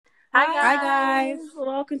Hi Hi guys. guys,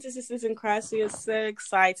 welcome to Sisters in Christ. We are so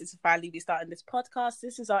excited to finally be starting this podcast.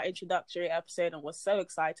 This is our introductory episode, and we're so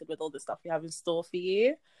excited with all the stuff we have in store for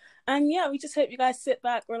you. And yeah, we just hope you guys sit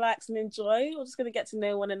back, relax, and enjoy. We're just gonna get to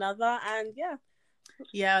know one another, and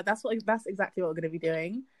Yeah, that's exactly what we're going to be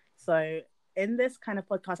doing. So, in this kind of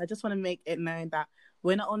podcast, I just want to make it known that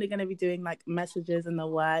we're not only going to be doing like messages and the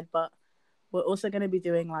word, but we're also going to be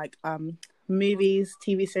doing like movies,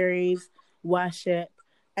 TV series, worship,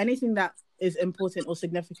 anything that is important or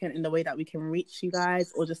significant in the way that we can reach you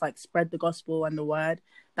guys or just like spread the gospel and the word.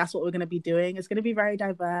 That's what we're going to be doing. It's going to be very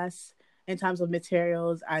diverse in terms of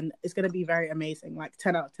materials, and it's going to be very amazing, like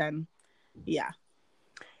 10 out of 10. Yeah.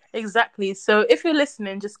 Exactly. So if you're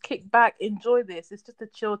listening, just kick back, enjoy this. It's just a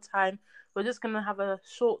chill time. We're just going to have a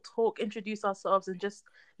short talk, introduce ourselves, and just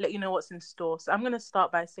let you know what's in store. So I'm going to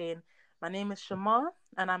start by saying my name is Shamar,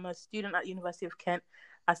 and I'm a student at University of Kent.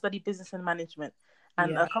 I study business and management.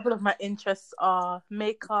 And a couple of my interests are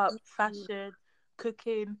makeup, fashion,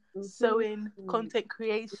 cooking, sewing, content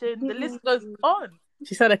creation. The list goes on.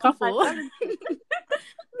 She said a couple.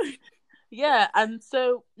 Yeah, and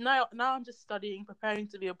so now I'm just studying, preparing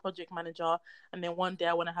to be a project manager, and then one day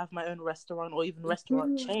I want to have my own restaurant or even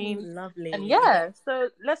restaurant chain. Lovely. And yeah, so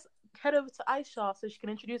let's head over to Aisha so she can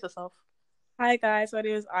introduce herself. Hi guys, my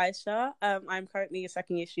name is Aisha. I'm currently a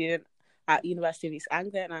second year student at University of East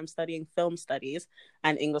Anglia, and I'm studying film studies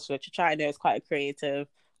and English literature. I know it's quite a creative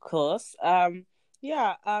course. My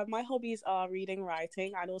hobbies are reading,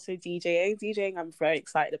 writing, and also DJing. DJing I'm very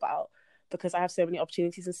excited about because I have so many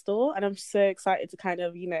opportunities in store, and I'm so excited to kind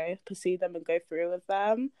of, pursue them and go through with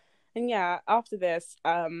them. And yeah, after this,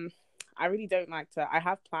 I really don't like to, I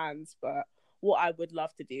have plans, but what I would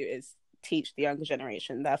love to do is teach the younger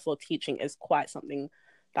generation. Therefore, teaching is quite something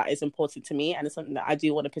that is important to me, and it's something that I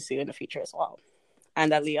do want to pursue in the future as well.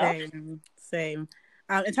 And Aaliyah? Same.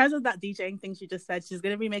 In terms of that DJing thing she just said, she's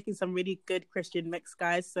going to be making some really good Christian mix,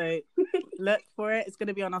 guys. So look for it. It's going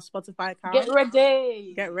to be on our Spotify account.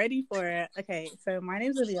 Get ready for it. Okay, so my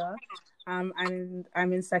name's Aaliyah. And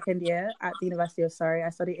I'm in second year at the University of Surrey. I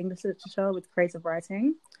study English literature with creative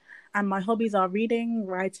writing. And my hobbies are reading,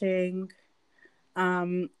 writing.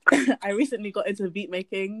 I recently got into beat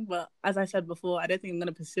making, but as I said before, I don't think I'm going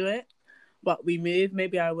to pursue it. But we move.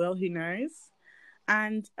 Maybe I will. Who knows?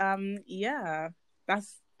 And I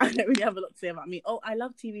don't really have a lot to say about me. Oh, I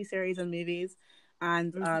love TV series and movies,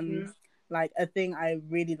 and like a thing I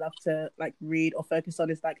really love to like read or focus on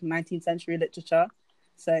is like 19th century literature.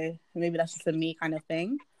 So maybe that's just a me kind of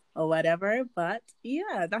thing or whatever. But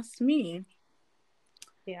yeah, that's me.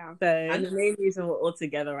 Yeah. And the main reason we're all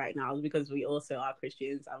together right now is because we also are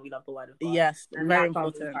Christians and we love the word of God. Yes, and very that's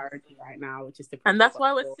important. Our priority right now, which is to and that's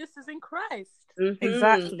why we're sisters in Christ. Mm-hmm.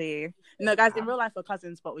 Exactly. No, guys, in real life we're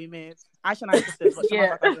cousins, but we move. Aisha and I are sisters, but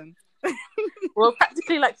Shamar's our cousin. We're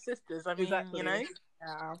practically like sisters. I mean, exactly. you know.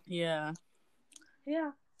 Yeah.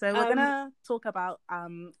 Yeah. So we're gonna talk about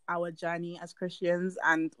our journey as Christians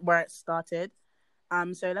and where it started.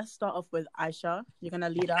 So let's start off with Aisha. You're gonna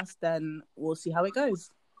lead us, then we'll see how it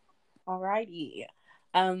goes. Alrighty.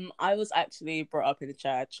 I was actually brought up in the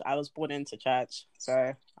church. I was born into church,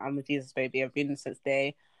 so I'm a Jesus baby. I've been since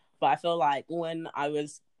day. But I feel like when I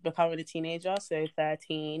was becoming a teenager, so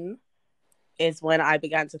 13, is when I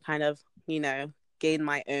began to kind of, gain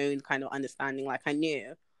my own kind of understanding. Like I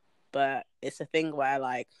knew, but it's a thing where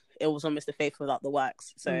like it was almost a faith without the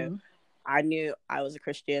works. So I knew I was a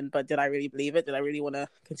Christian, but did I really believe it? Did I really want to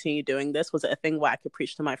continue doing this? Was it a thing where I could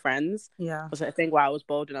preach to my friends? Yeah. Was it a thing where I was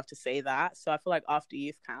bold enough to say that? So I feel like after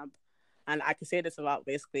youth camp, and I can say this about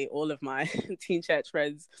basically all of my teen church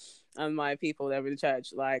friends and my people that were in church,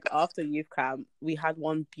 like after youth camp, we had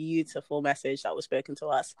one beautiful message that was spoken to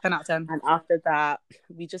us. 10 out of 10. And after that,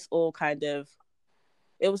 we just all kind of,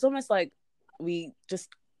 it was almost like we just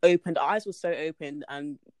opened, our eyes were so open,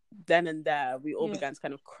 and then and there we all began to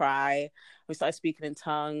kind of cry. We started speaking in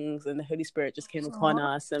tongues, and the Holy Spirit just came upon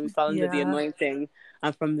us, and we fell under the anointing.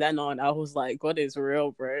 And from then on, I was like, God is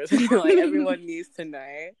real, bro. Like everyone needs to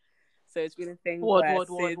know. So it's been a thing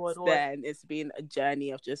then it's been a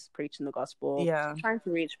journey of just preaching the gospel, trying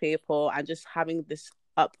to reach people, and just having this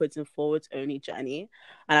upwards and forwards only journey.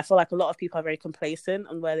 And I feel like a lot of people are very complacent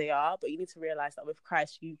on where they are, but you need to realize that with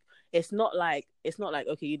Christ, it's not like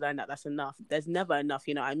okay, you learn that's enough. There's never enough,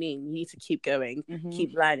 you know what I mean? You need to keep going,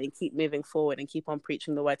 keep learning, keep moving forward, and keep on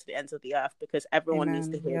preaching the word to the ends of the earth, because everyone needs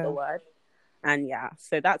to hear the word. And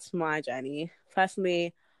so that's my journey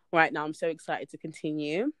personally. Right now I'm so excited to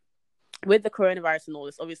continue with the coronavirus and all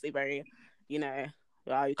this. Obviously very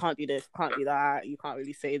You can't do this, can't do that. You can't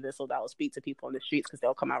really say this or that or speak to people on the streets because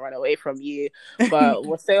they'll come and run away from you. But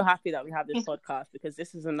we're so happy that we have this podcast because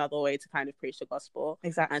this is another way to kind of preach the gospel.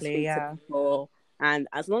 Exactly, and speak to people. And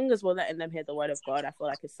as long as we're letting them hear the word of God, I feel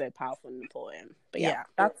like it's so powerful and important. But yeah.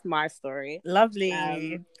 That's my story. Lovely.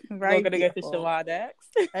 We're going to go to Shawar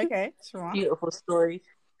next. Okay, Shawar. Beautiful story.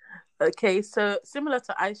 Okay, so similar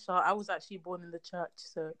to Aisha, I was actually born in the church,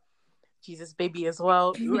 so Jesus baby as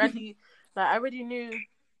well. I already knew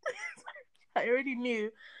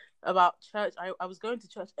about church. I was going to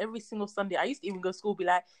church every single Sunday. I used to even go to school, be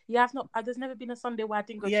like, there's never been a Sunday where I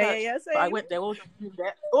didn't go to church. But I went there, all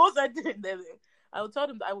I did there. I would tell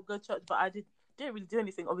them that I would go to church, but I didn't really do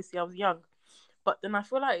anything. Obviously, I was young. But then I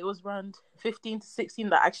feel like it was around 15 to 16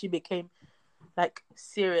 that actually became like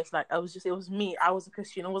serious. Like it was me. I was a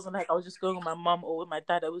Christian. It wasn't like I was just going with my mum or with my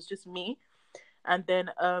dad. It was just me. And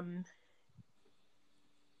then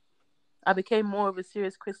I became more of a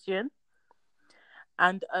serious Christian.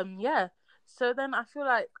 And so then I feel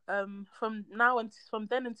like from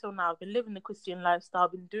then until now, I've been living the Christian lifestyle.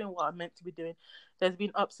 I've been doing what I'm meant to be doing. There's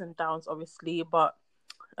been ups and downs, obviously, but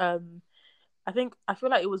I feel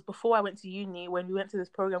like it was before I went to uni when we went to this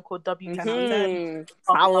program called WTC.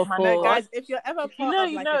 Powerful, guys! If you're ever part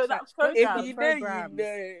of like that program,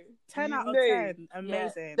 10 out of 10,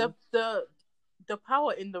 amazing. Yeah, the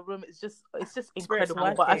power in the room is just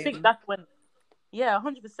incredible. But I think that's when,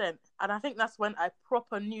 100%, and I think that's when I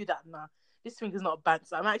proper knew that this thing is not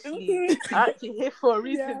banks. I'm actually here for a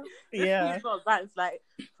reason. This thing is not banks, like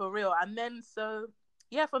for real. And then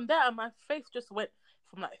from there, my faith just went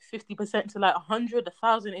from like 50% to like 100,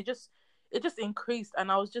 1,000. It just increased,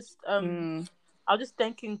 and I was just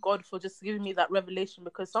thanking God for just giving me that revelation,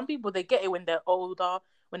 because some people, they get it when they're older,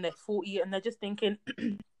 when they're 40, and they're just thinking,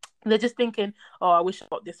 oh, I wish I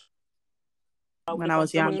got this when I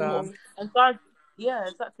was younger. And so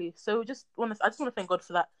exactly. So I just want to thank God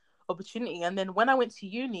for that opportunity. And then when I went to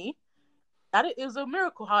uni, it was a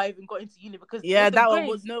miracle how I even got into uni, because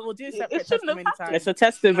we'll do a separate testimony time. It's a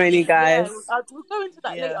testimony, guys. We'll go into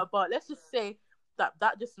that later, but let's just say that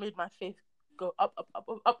just made my faith go up.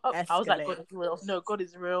 Escalate. I was like, God is real. No, God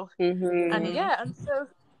is real. Mm-hmm. And so,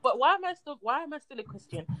 but why am I still a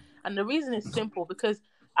Christian? And the reason is simple, because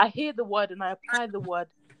I hear the word and I apply the word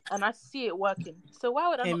and I see it working. So why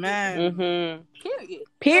would I not? Mm-hmm.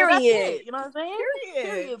 Period. So you know what I'm saying?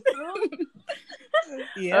 Period.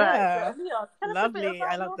 Yeah. Right, lovely.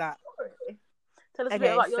 I love that. Tell us a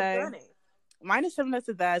bit about your journey. Mine is similar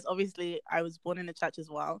to theirs. Obviously, I was born in the church as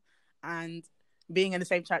well, and being in the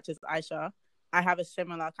same church as Aisha, I have a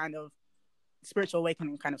similar kind of spiritual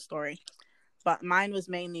awakening kind of story. But mine was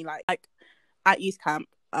mainly like at youth camp.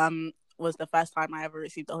 Was the first time I ever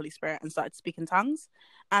received the Holy Spirit and started speaking tongues.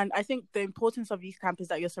 And I think the importance of youth camp is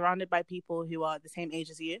that you're surrounded by people who are the same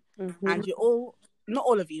age as you, and you're all, not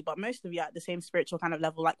all of you, but most of you, at the same spiritual kind of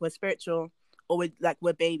level. Like, we're spiritual, or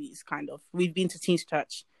we're babies, kind of. We've been to teens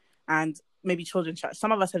church and maybe children's church.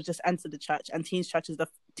 Some of us have just entered the church, and teens camp is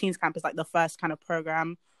like the first kind of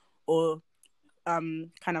program or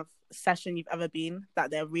kind of session you've ever been,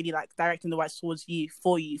 that they're really like directing the words towards you,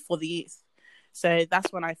 for the youth. So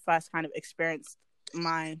that's when I first kind of experienced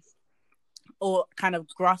grasped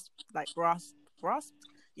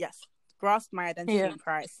my identity in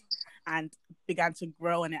Christ, and began to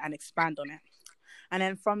grow in it and expand on it. And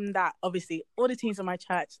then from that, obviously, all the teens in my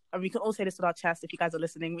church, and we can all say this with our chest if you guys are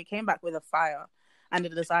listening, we came back with a fire and a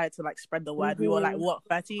desire to like spread the word. We were like,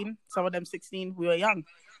 13? Some of them 16. We were young,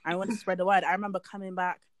 and we wanted to spread the word. I remember coming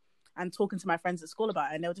back and talking to my friends at school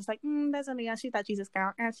about it, and they were just like, there's only she's that Jesus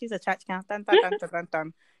count, and she's a church count, dun, dun, dun, dun, dun,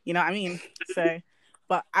 dun. You know what I mean? So,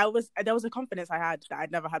 but there was a confidence I had that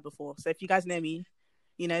I'd never had before. So if you guys know me,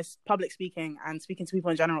 you know, public speaking and speaking to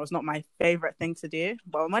people in general is not my favorite thing to do,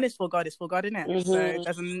 but when it's for God, isn't it? So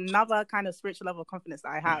there's another kind of spiritual level of confidence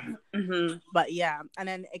that I have. But yeah, and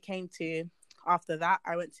then it came to, after that,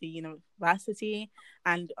 I went to university,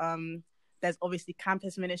 and there's obviously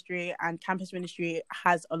campus ministry, and campus ministry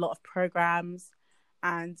has a lot of programs,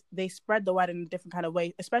 and they spread the word in a different kind of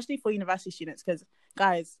way, especially for university students. Because,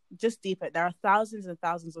 guys, just deep it, there are thousands and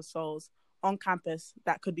thousands of souls on campus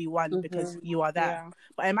that could be won because you are there. Yeah.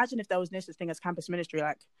 But imagine if there was no such thing as campus ministry,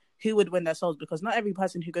 like, who would win their souls? Because not every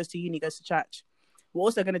person who goes to uni goes to church. We're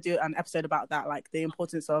also going to do an episode about that, like the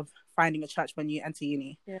importance of finding a church when you enter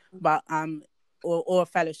uni, but or a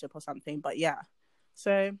fellowship or something. But yeah,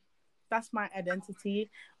 so that's my identity,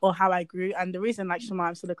 or how I grew. And the reason, like Shema,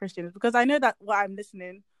 I'm still a Christian is because I know that what I'm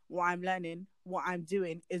listening, what I'm learning, what I'm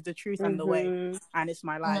doing is the truth and the way, and it's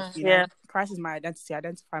my life. You know, Christ is my identity. I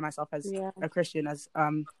identify myself as a Christian, as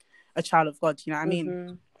a child of God. You know what I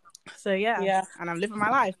mean? So yeah, and I'm living my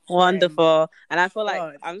life. Wonderful. And I feel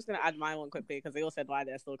like I'm just gonna add my one quickly because they all said why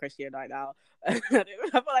they're still Christian right now. I feel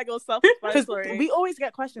like it was self-explanatory. We always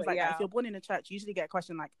get questions like that. If you're born in a church, you usually get a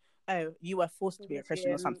question like, "Oh, you were forced to be a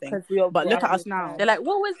Christian or something." But look at us now. They're like,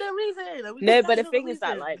 "What was the reason?" No, but the thing is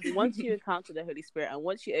that like once you encounter the Holy Spirit and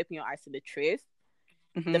once you open your eyes to the truth,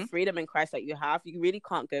 the freedom in Christ that you have, you really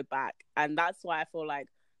can't go back. And that's why I feel like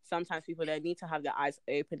sometimes people don't need to have their eyes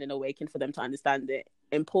open and awakened for them to understand the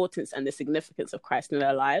importance and the significance of Christ in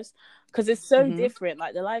their lives, because it's so different.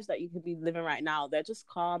 Like the lives that you could be living right now, they're just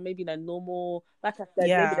calm, maybe they're normal, like I said,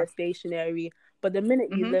 maybe they're stationary, but the minute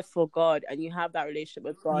you live for God and you have that relationship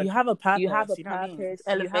with God, you have a purpose, you have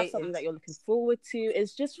something that you're looking forward to.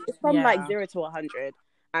 It's from like 0 to 100.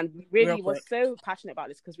 And really we're so passionate about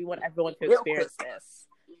this because we want everyone to experience this.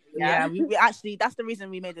 We actually, that's the reason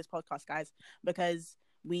we made this podcast, guys, because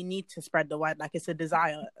we need to spread the word. Like it's a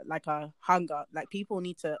desire, like a hunger. Like people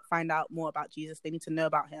need to find out more about Jesus. They need to know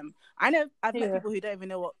about him. I've met people who don't even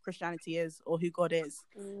know what Christianity is or who God is.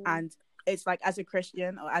 And it's like as a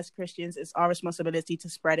Christian or as Christians, it's our responsibility to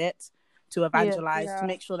spread it, to evangelize, to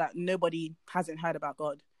make sure that nobody hasn't heard about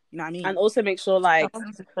God. You know what I mean? And also make sure like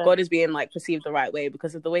 100%. God is being like perceived the right way,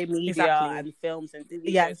 because of the way media and films and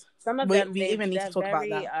TV some of them we even need to talk about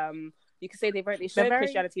that. You could say they show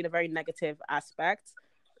Christianity in a very negative aspect.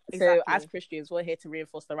 So as Christians, we're here to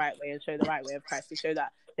reinforce the right way and show the right way of Christ, to show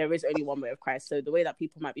that there is only one way of Christ. So the way that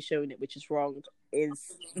people might be showing it, which is wrong,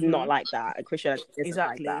 is not like that, and Christianity isn't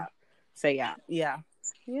like that. So yeah.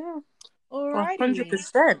 Alrighty.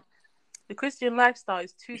 100%. The Christian lifestyle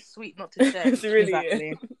is too sweet not to share. It's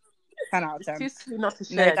really 10 out of 10. Too sweet not to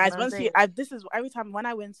share. No, guys, this is every time when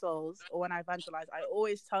I win souls or when I evangelize, I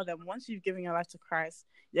always tell them, once you've given your life to Christ,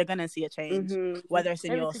 you're gonna see a change. Whether it's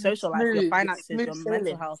in your social life, your finances, your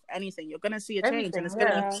mental health, anything, you're gonna see a change, and it's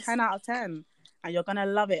gonna be 10 out of 10, and you're gonna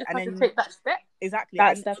love it. And then take that step. Exactly.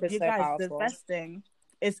 That step is so powerful. The best thing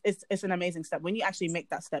is it's an amazing step. When you actually make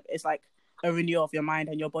that step, it's like a renewal of your mind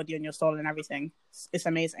and your body and your soul and everything. It's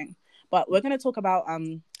amazing. But we're gonna talk about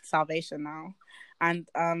salvation now. And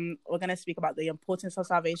we're going to speak about the importance of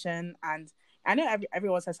salvation. And I know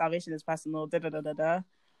everyone says salvation is personal, but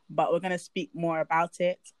we're going to speak more about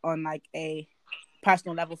it on like a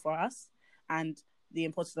personal level for us and the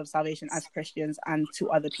importance of salvation as Christians and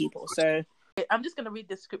to other people. So I'm just going to read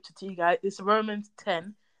this scripture to you guys. It's Romans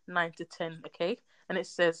 10, 9-10, okay? And it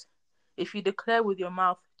says, "If you declare with your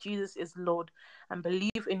mouth Jesus is Lord and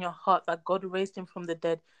believe in your heart that God raised him from the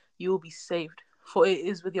dead, you will be saved. For it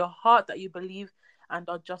is with your heart that you believe and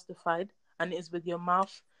are justified, and it is with your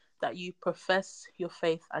mouth that you profess your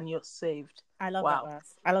faith and you're saved." I love that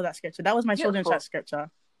verse. I love that scripture. That was my children's church scripture.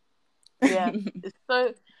 Yeah.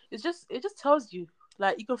 It just tells you,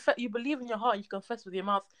 like, you believe in your heart, you confess with your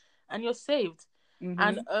mouth, and you're saved.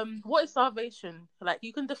 And what is salvation? Like,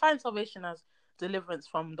 you can define salvation as deliverance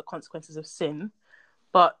from the consequences of sin,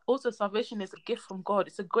 but also salvation is a gift from God.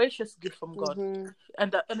 It's a gracious gift from God,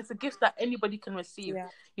 and it's a gift that anybody can receive.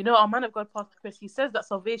 You know, our man of God, Pastor Chris, he says that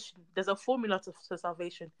salvation, there's a formula to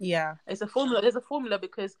salvation. It's a formula. There's a formula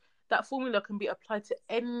because that formula can be applied to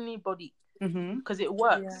anybody because it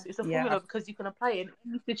works. It's a formula because you can apply it in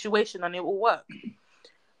any situation and it will work.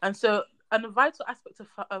 And so, and a vital aspect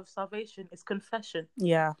of salvation is confession.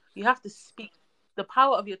 You have to speak. The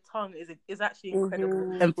power of your tongue is actually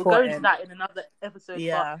incredible. Important. We'll go into that in another episode.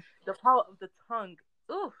 But the power of the tongue,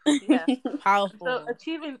 powerful. So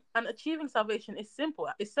achieving salvation is simple.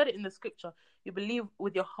 It said it in the scripture. You believe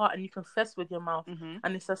with your heart and you confess with your mouth,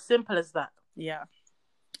 and it's as simple as that.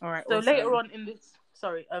 All right. So later on in this,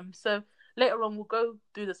 later on we'll go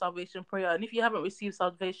through the salvation prayer, and if you haven't received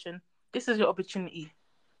salvation, this is your opportunity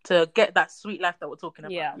to get that sweet life that we're talking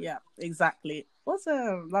about. Yeah, exactly.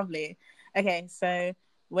 Awesome, lovely. Okay, so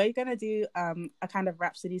we're gonna do a kind of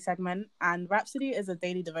Rhapsody segment, and Rhapsody is a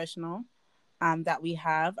daily devotional that we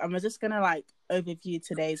have, and we're just gonna like overview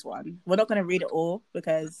today's one. We're not gonna read it all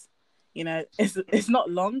because it's not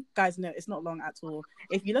long, guys. No, it's not long at all.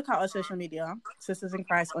 If you look at our social media, Sisters in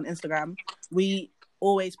Christ on Instagram, we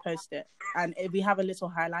always post it, and we have a little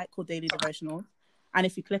highlight called Daily Devotional, and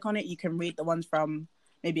if you click on it, you can read the ones from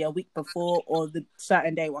maybe a week before or the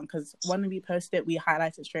certain day one, because when we post it, we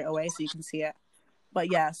highlight it straight away so you can see it.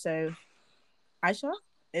 But yeah, so Aisha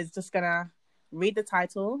is just gonna read the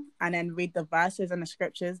title and then read the verses and the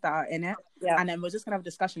scriptures that are in it, and then we're just gonna have a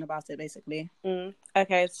discussion about it basically.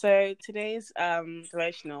 Okay, so today's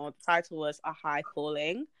devotional title was A High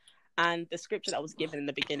Calling, and the scripture that was given in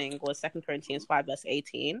the beginning was 2 Corinthians 5 verse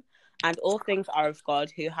 18, and all things are of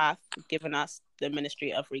God, who hath given us the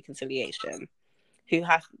ministry of reconciliation. who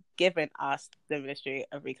has given us the ministry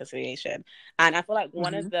of reconciliation. And I feel like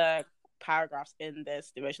one of the paragraphs in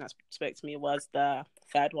this devotion that spoke to me was the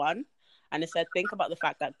third one. And it said, think about the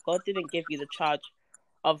fact that God didn't give you the charge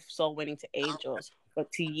of soul winning to angels,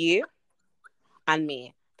 but to you and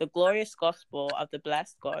me. The glorious gospel of the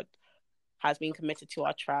blessed God has been committed to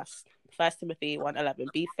our trust. 1 Timothy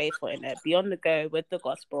 1:11. Be faithful in it. Be on the go with the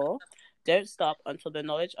gospel. Don't stop until the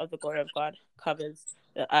knowledge of the glory of God covers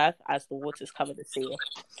the earth as the waters cover the sea.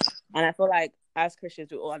 And I feel like as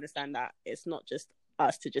Christians, we all understand that it's not just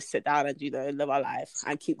us to just sit down and, live our life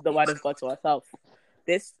and keep the word of God to ourselves.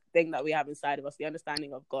 This thing that we have inside of us, the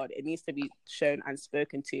understanding of God, it needs to be shown and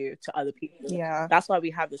spoken to other people. Yeah. That's why we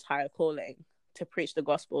have this higher calling to preach the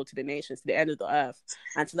gospel to the nations, to the end of the earth,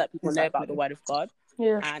 and to let people know about the word of God.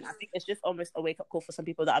 Yeah. And I think it's just almost a wake-up call for some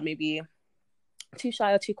people that are maybe too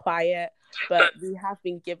shy or too quiet, but we have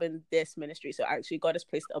been given this ministry. So actually God has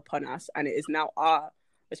placed it upon us, and it is now our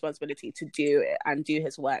responsibility to do it and do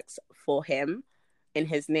his works for him in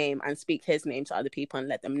his name and speak his name to other people and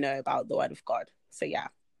let them know about the word of God. So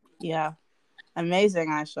yeah, amazing,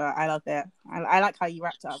 Aisha. I love it. I like how you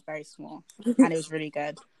wrapped it up very small and it was really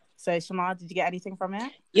good. So Shamar, did you get anything from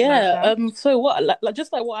it? Yeah. So what, like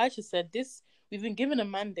just like what Aisha said, we've been given a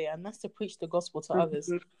mandate, and that's to preach the gospel to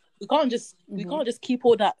others. We can't just keep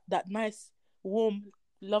all that nice, warm,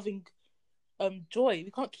 loving joy.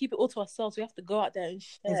 We can't keep it all to ourselves. We have to go out there and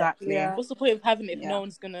share. Exactly. Yeah. What's the point of having it if no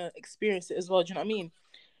one's gonna experience it as well? Do you know what I mean?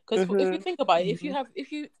 Because if you think about it,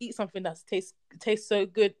 if you eat something that tastes so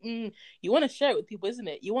good, you want to share it with people, isn't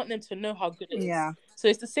it? You want them to know how good it is. Yeah. So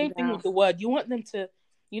it's the same thing with the word. You want them to,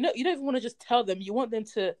 you don't even want to just tell them. You want them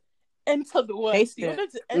to enter the word. Taste you want them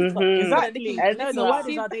it. to enter. Exactly. No, the word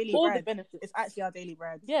is our daily all bread. The benefits. It's actually our daily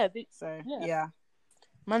bread. Yeah.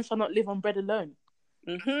 Man shall not live on bread alone.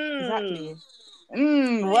 Exactly.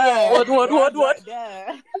 What?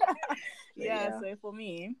 Yeah. So for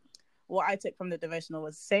me, what I took from the devotional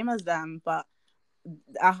was same as them, but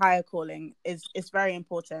a higher calling is very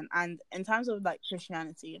important. And in terms of like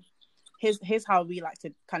Christianity, here's how we like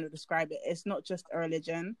to kind of describe it. It's not just a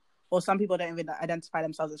religion, or some people don't even identify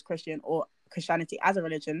themselves as Christian or Christianity as a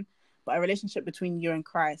religion, but a relationship between you and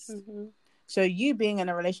Christ. So you being in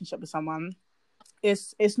a relationship with someone,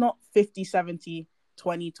 it's not 50-70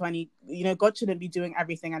 20-20. God shouldn't be doing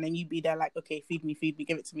everything and then you be there like, okay, feed me,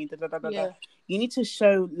 give it to me, You need to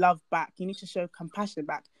show love back. You need to show compassion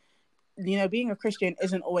back. Being a Christian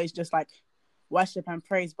isn't always just like worship and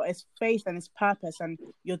praise, but it's faith and it's purpose, and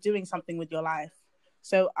you're doing something with your life.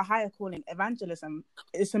 So a higher calling, evangelism,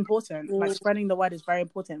 is important. Like spreading the word is very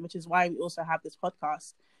important, which is why we also have this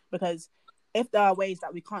podcast, because if there are ways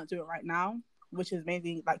that we can't do it right now, which is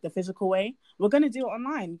maybe like the physical way, we're going to do it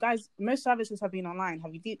online. Guys, most services have been online.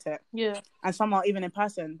 Have you deeped it? Yeah. And some are even in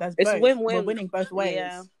person. It's both. Win-win. We're winning both ways.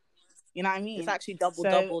 Yeah. You know what I mean? It's actually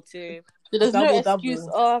double too. So there's no excuse,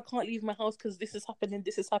 I can't leave my house because this is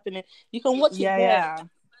happening. You can watch it there. Yeah.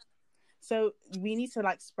 So we need to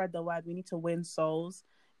like spread the word. We need to win souls.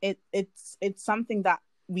 It's something that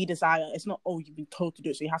we desire. It's not, you've been told to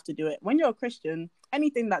do it, so you have to do it. When you're a Christian,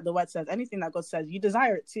 anything that the word says, anything that God says, you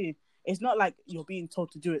desire it too. It's not like you're being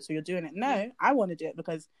told to do it, so you're doing it. No, I want to do it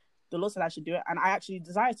because the Lord said I should do it, and I actually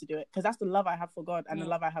desire to do it because that's the love I have for God and the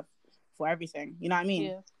love I have for everything. You know what I mean?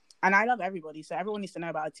 Yeah. And I love everybody, so everyone needs to know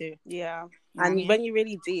about it too. Yeah. And when you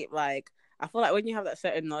really deep, like, I feel like when you have that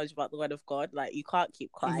certain knowledge about the word of God, like, you can't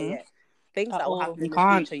keep quiet. Things that will happen in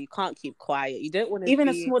the future, you can't keep quiet. You don't want to even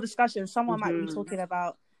a small discussion, someone might be talking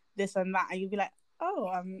about this and that, and you'll be like,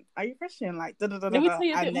 are you Christian? Like, let me tell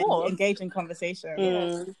you a bit more. Engage in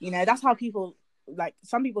conversation. That's how people, like,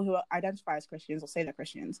 some people who identify as Christians or say they're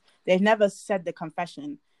Christians, they've never said the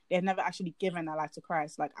confession. They've never actually given their life to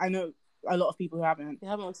Christ. Like, I know a lot of people who haven't. They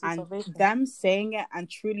haven't received and salvation. Them saying it and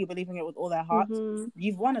truly believing it with all their hearts,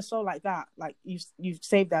 you've won a soul like that. Like, you've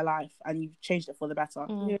saved their life and you've changed it for the better.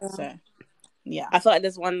 So yeah, I feel like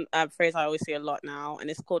there's one phrase I always see a lot now,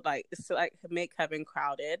 and it's called it's like make heaven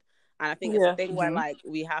crowded. And I think it's a thing where like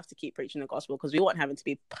we have to keep preaching the gospel because we want heaven to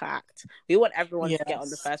be packed. We want everyone to get on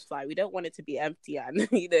the first flight. We don't want it to be empty, and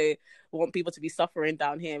we want people to be suffering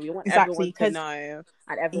down here. We want everyone to know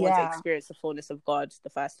and everyone to experience the fullness of God the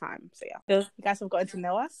first time. So you guys have gotten to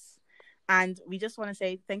know us, and we just want to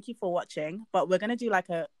say thank you for watching. But we're gonna do like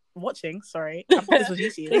a watching. Sorry, I thought this was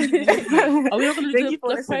YouTube. Are we not gonna do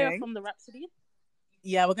the prayer from the Rhapsody?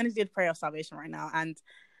 Yeah, we're gonna do the prayer of salvation right now, and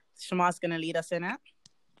Shamar's gonna lead us in it.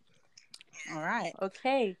 All right.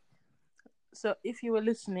 Okay. So if you were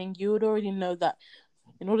listening, you would already know that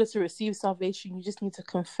in order to receive salvation, you just need to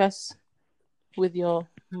confess with your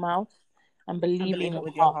mouth and believe in it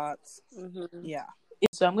with your heart. Yeah.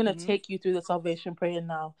 So I'm going to take you through the salvation prayer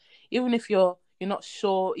now. Even if you're not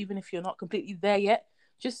sure, even if you're not completely there yet,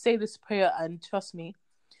 just say this prayer and trust me,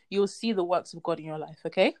 you'll see the works of God in your life,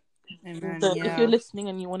 okay? Amen. So if you're listening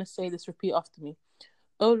and you want to say this, repeat after me.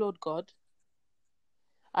 Oh Lord God,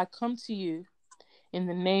 I come to you in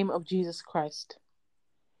the name of Jesus Christ.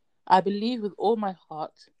 I believe with all my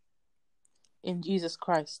heart in Jesus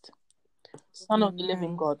Christ, Son of the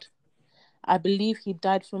living God. I believe he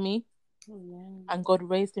died for me and God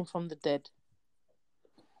raised him from the dead.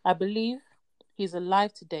 I believe he's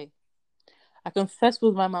alive today. I confess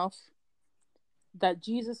with my mouth that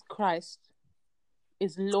Jesus Christ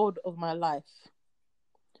is Lord of my life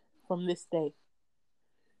from this day.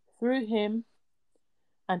 Through him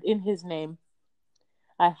and in his name,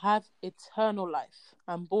 I have eternal life.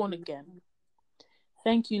 I'm born again.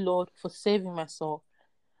 Thank you, Lord, for saving my soul.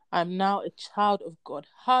 I'm now a child of God.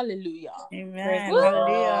 Hallelujah. Amen.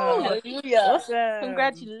 Hallelujah. Awesome.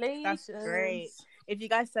 Congratulations. That's great. If you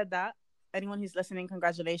guys said that, anyone who's listening,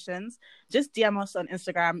 congratulations. Just DM us on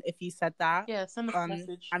Instagram if you said that. Yeah, send us a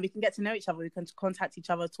message. And we can get to know each other. We can contact each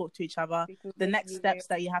other, talk to each other. The next steps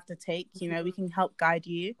that you have to take, we can help guide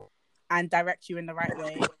you and direct you in the right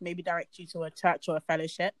way. Maybe direct you to a church or a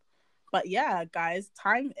fellowship. But yeah, guys,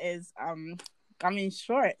 time is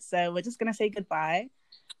short. So we're just going to say goodbye.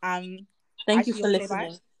 Thank you for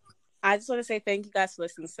listening. I just want to say thank you guys for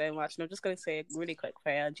listening so much. And I'm just going to say a really quick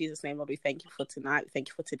prayer. In Jesus' name, Lord, we thank you for tonight. We thank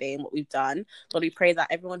you for today and what we've done. Lord, we pray that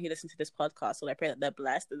everyone who listens to this podcast, Lord, I pray that they're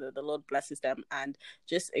blessed and that the Lord blesses them and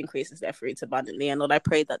just increases their fruits abundantly. And Lord, I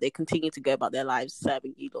pray that they continue to go about their lives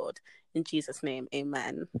serving you, Lord. In Jesus' name,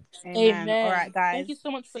 amen. Amen. All right, guys. Thank you so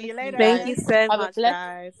much for listening. See you later. Thank you so Have much, a blessed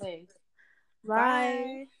guys. day.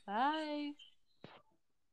 Bye. Bye.